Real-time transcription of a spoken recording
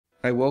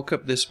I woke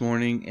up this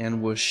morning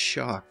and was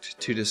shocked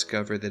to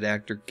discover that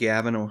actor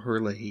Gavan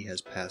O'Herlihy has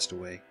passed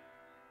away.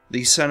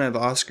 The son of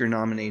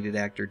Oscar-nominated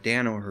actor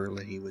Dan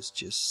O'Herlihy was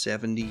just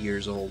 70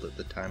 years old at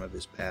the time of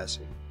his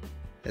passing.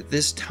 At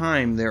this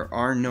time, there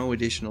are no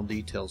additional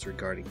details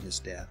regarding his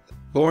death.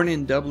 Born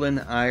in Dublin,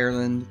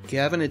 Ireland,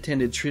 Gavan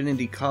attended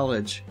Trinity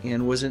College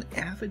and was an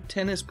avid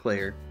tennis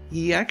player.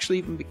 He actually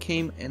even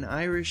became an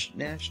Irish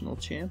national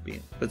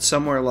champion. But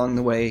somewhere along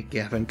the way,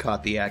 Gavan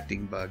caught the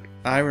acting bug.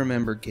 I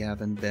remember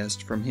Gavan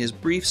best from his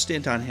brief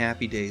stint on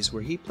Happy Days,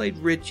 where he played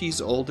Richie's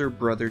older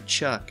brother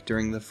Chuck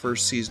during the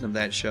first season of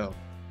that show.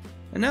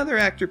 Another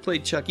actor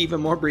played Chuck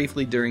even more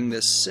briefly during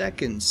the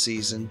second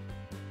season,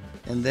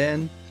 and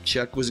then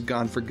Chuck was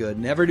gone for good,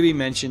 never to be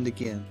mentioned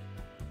again.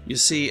 You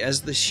see,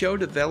 as the show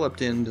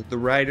developed and the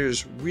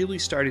writers really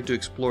started to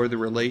explore the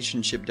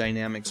relationship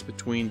dynamics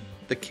between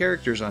the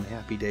characters on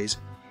Happy Days,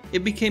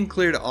 it became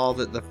clear to all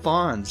that the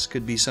Fonz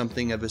could be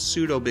something of a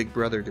pseudo-big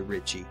brother to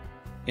Richie.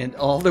 And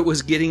all that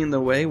was getting in the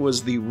way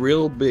was the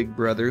real big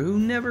brother, who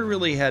never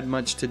really had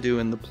much to do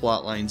in the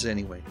plot lines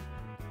anyway.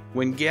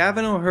 When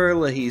Gavan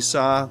O'Herlihy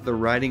saw the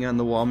writing on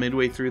the wall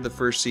midway through the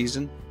first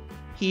season,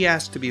 he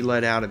asked to be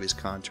let out of his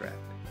contract.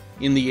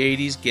 In the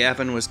 80s,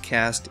 Gavan was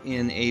cast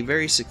in a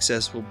very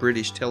successful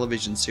British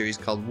television series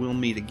called We'll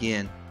Meet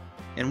Again,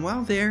 and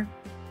while there,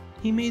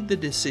 he made the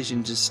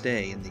decision to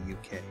stay in the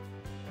UK.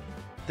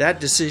 That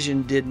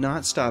decision did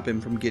not stop him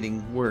from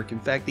getting work. In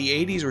fact, the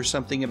 80s were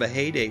something of a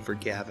heyday for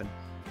Gavan.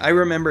 I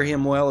remember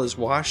him well as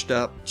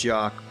washed-up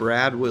jock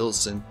Brad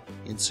Wilson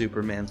in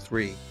Superman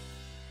 3.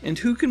 And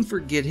who can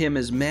forget him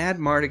as Mad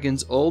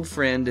Mardigan's old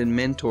friend and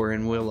mentor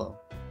in Willow?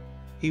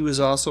 He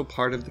was also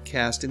part of the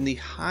cast in the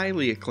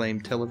highly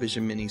acclaimed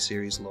television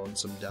miniseries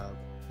Lonesome Dove.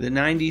 The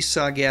 90s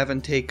saw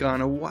Gavan take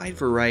on a wide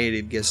variety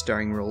of guest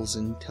starring roles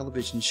in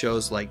television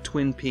shows like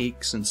Twin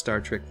Peaks and Star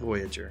Trek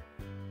Voyager.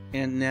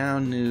 And now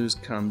news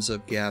comes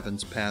of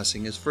Gavan's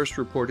passing, as first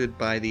reported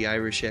by the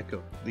Irish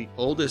Echo, the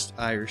oldest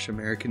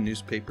Irish-American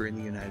newspaper in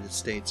the United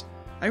States.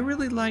 I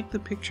really like the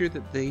picture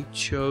that they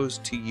chose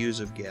to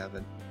use of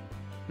Gavan.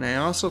 And I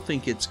also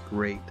think it's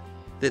great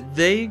that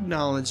they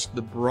acknowledged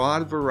the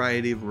broad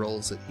variety of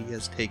roles that he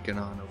has taken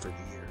on over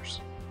the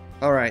years.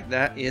 Alright,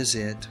 that is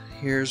it.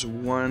 Here's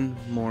one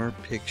more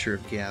picture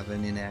of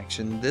Gavan in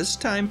action, this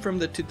time from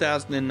the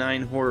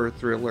 2009 horror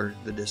thriller,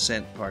 The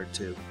Descent Part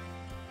 2.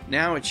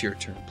 Now it's your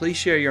turn. Please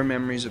share your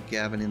memories of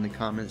Gavan in the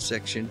comments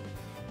section.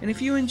 And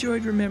if you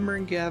enjoyed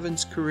remembering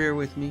Gavan's career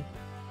with me,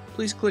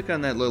 please click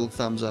on that little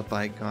thumbs up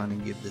icon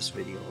and give this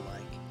video a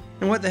like.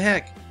 And what the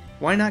heck?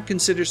 Why not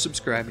consider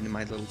subscribing to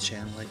my little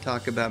channel? I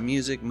talk about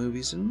music,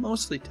 movies, and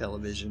mostly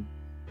television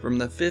from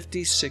the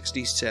 50s,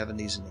 60s,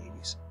 70s, and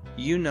 80s.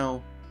 You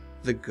know,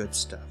 the good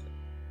stuff.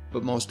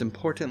 But most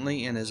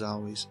importantly, and as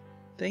always,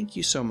 thank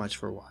you so much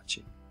for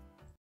watching.